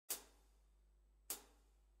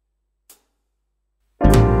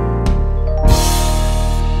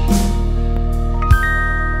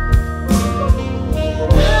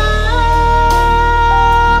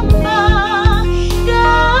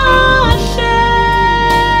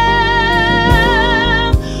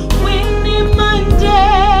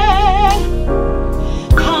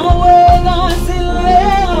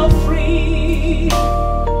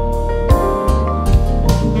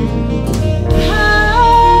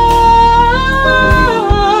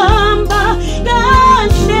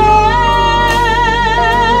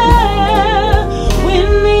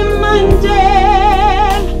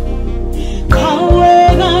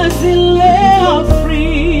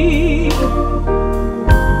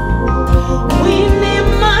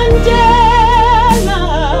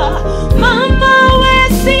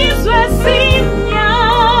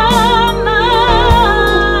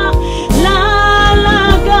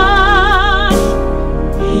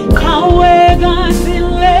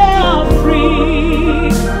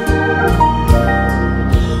free.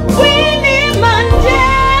 Winnie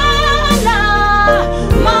Mandela,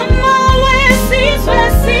 mama wesizwe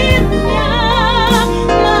simnyama,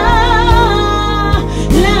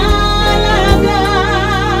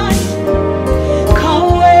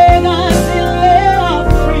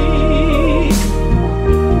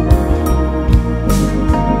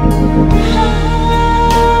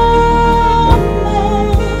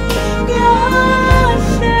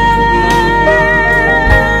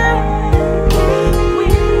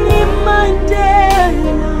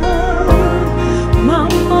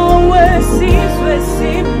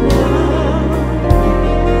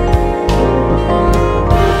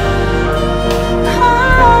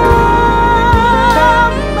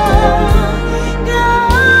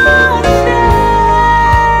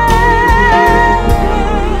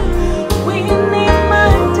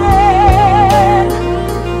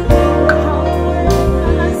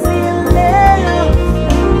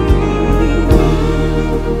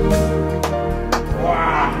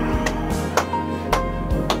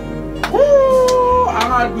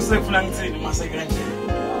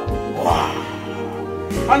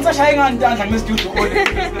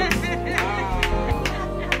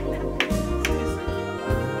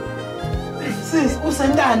 Sis,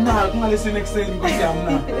 usendana kungalesini ekseni kusiyami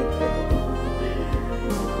na.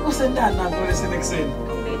 Usendana kungalesini ekseni.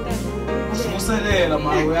 Usivuselela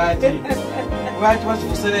ma uyathi. Uyathi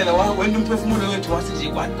wasivuselela wena umphefumulo wethu wathi nje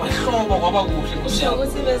kwahloba kwaba kuhle kusiyami.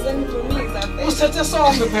 Ukuthi bese ngidumisa phela. Usethe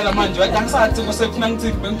sonke phela manje wathi angisathi kusefuna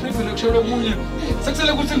ngithi bengiprefile kushela omunye.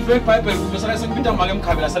 Sekusele ukuthi ngivule iBhayibheli kube sala sekuphinda make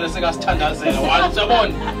emkhabela sala sekasithandazela wathi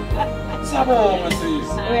uyabona. Siyabonga sis.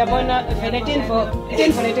 Uyabona vele tinfo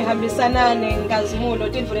letihambisana nenkazimulo,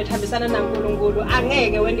 tinfo letihambisana naNkulunkulu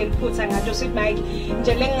angeke wende liphutha ngathi sithi Mike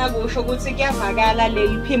nje lengingakusho ukuthi kuyavakala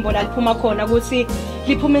leli phimbo laliphuma khona ukuthi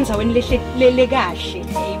liphuma enzaweni lehle kahle.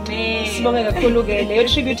 Amen. Sibonge kakhulu ke leyo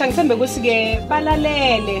tribute ngithembe ukuthi ke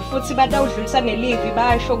balalele futhi batawudlulisa nelivi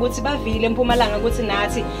basho ukuthi bavile eMpumalanga ukuthi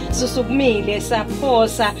nathi susukumile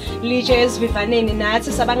saphosa lije esivivaneni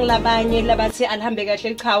nathi sabangilabanye labathi alihambe kahle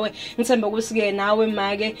liqhawe. Ngithemba ukuthi ke nawe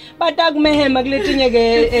make batakumehema kuletinye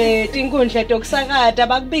ke tinkundla tokusakada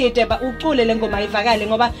bakubide ucule lengoma ayivakale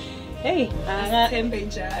ngoba hey Thembe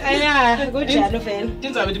njalo. Kunjalo vele.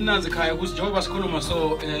 Tinzabe timnanzi ekhaya ukuthi njengoba sikhuluma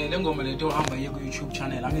so lengoma leto hamba ye ku YouTube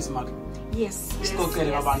channel angisimaka. Yes.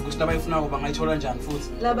 Siqoqele abantu ukuthi labayifuna kuba ngayithola kanjani futhi.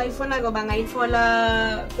 Labayifuna kuba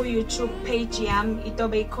ngayithola ku YouTube page yami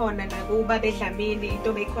itobe ikhona na ku Mr Dhlamin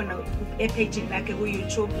itobe ikhona page lakhe ku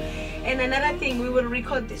YouTube. And another thing, we will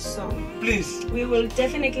record this song. Please. We will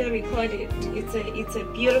definitely record it. It's a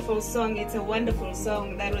beautiful song. It's a wonderful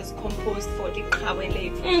song that was composed for the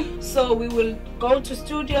Ligwalagwala. So we will go to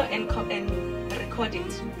studio and record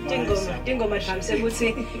it. Dingoma vamise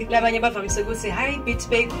ukuthi labanye bavamise ukuthi hayi beat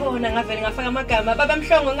beyikhona ngavele ngafaka amagama baba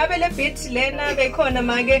Mhlongo ngabe le beat lena beyikhona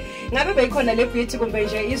make ngabe beyikhona le beat kumbe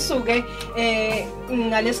nje isuke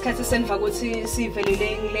ngalesikhathi senva ukuthi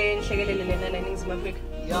sivelele ngile nhlekelele lena eNingizimu Afrika.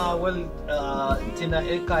 Yeah, well, Tina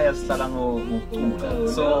ekaya sihlala ngokucula.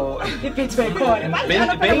 So beat beyikhona.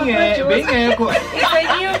 Bengekho. It's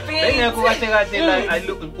a new beat. Bengekho kahle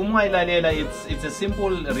like uma ilalela it's a simple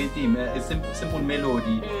rhythm, a simple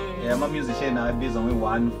melody. I'm a musician, I based on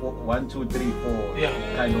 1 2 3 4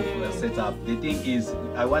 kind of setup. The thing is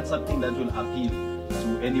I want something that will appeal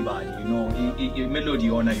to anybody, you know. A melody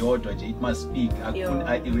on a yodwa, it must speak.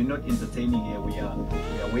 We're not entertaining here, we are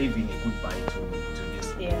waving a goodbye to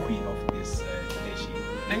this queen of this nation.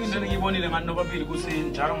 Ngizweni ngibonile manje nobabili ukuthi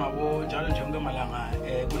njalo njalo nje ngomalanga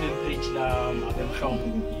kune page la Mhlongo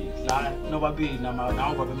la nobabili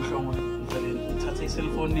nawo babe Mhlongo ngivele ngithatha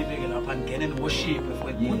iselfone nibeke lapha ngene no worship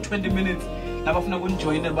for 20 minutes labafuna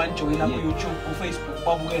ukunijoyina banjoyina ku YouTube ku Facebook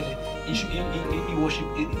babukele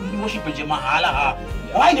i-worship nje mahala ha.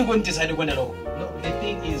 Why you going to decide kwenda lokho? No, the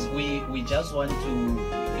thing is we just want to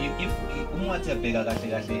if umwathi abheka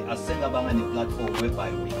kahle asengabanga ne platform whereby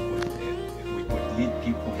we could lead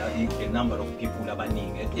people, a number of people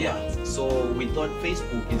abaningi at once. So we thought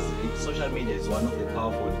Facebook social media is one of the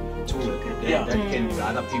powerful tools that can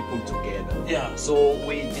gather people together. So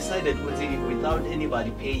we decided without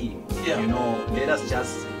anybody paying, you know, let us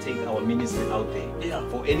just take our ministry out there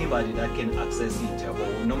for anybody that can access it.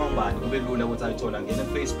 Noma ngubani kube lula ukuthi ayithola ngene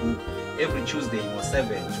Facebook every Tuesday from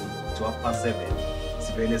 7 to 7:30.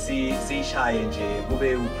 Sivele sishaye nje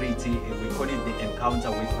kube pretty, we call it the encounter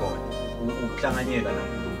with God. Ukuhlanganyela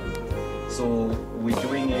naNkulunkulu. So we're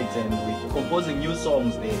doing it and we're composing new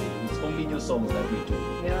songs there. It's only new songs that we do.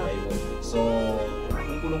 So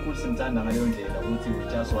uNkulunkulu simthanda ngaleyo ndlela ukuthi we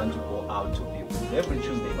just want to go out to people. Every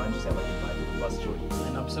Tuesday bantu siyabadivide kubasijoli.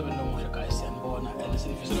 Namsebenzi omuhle guys siyanibona and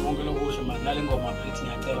sifisela konke lokusho manje nale ngoma mfethu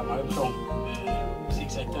ngiyacela ngabe Mhlongo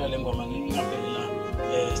sicela le ngoma ngingaphelela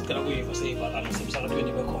sicela kuyiva seyivala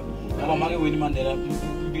nasemsakadweni bekhona ngoba make Winnie Mandela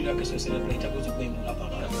impilo yakhe so celebrate ukuthi kube ngapha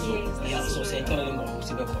yeah so siyacela le ngoma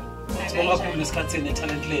ukuthi bekhona sibonga kakhulu nesikhathi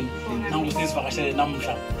netalent leni nangu sivakashele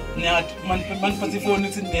namhla niyathi maniphatha ifoni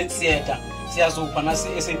uthi netsiyeda siyazopha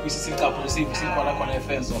nasi SABC sicapho lesivi siGwalagwala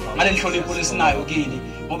FM ngale nhlonipho lesinayo kini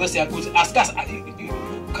ngoba siyakuthi asikasi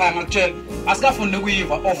khaya ngakutshela asikafuni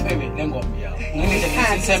ukuyiva off air le ngoma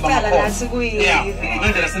ngendlela sithemba ngakhona yeah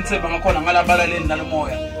ngendlela sithemba ngakhona ngalabalaleni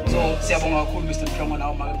nalomoya so siyabonga kakhulu Mr Mhlongo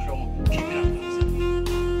nawo make Mhlongo keep it up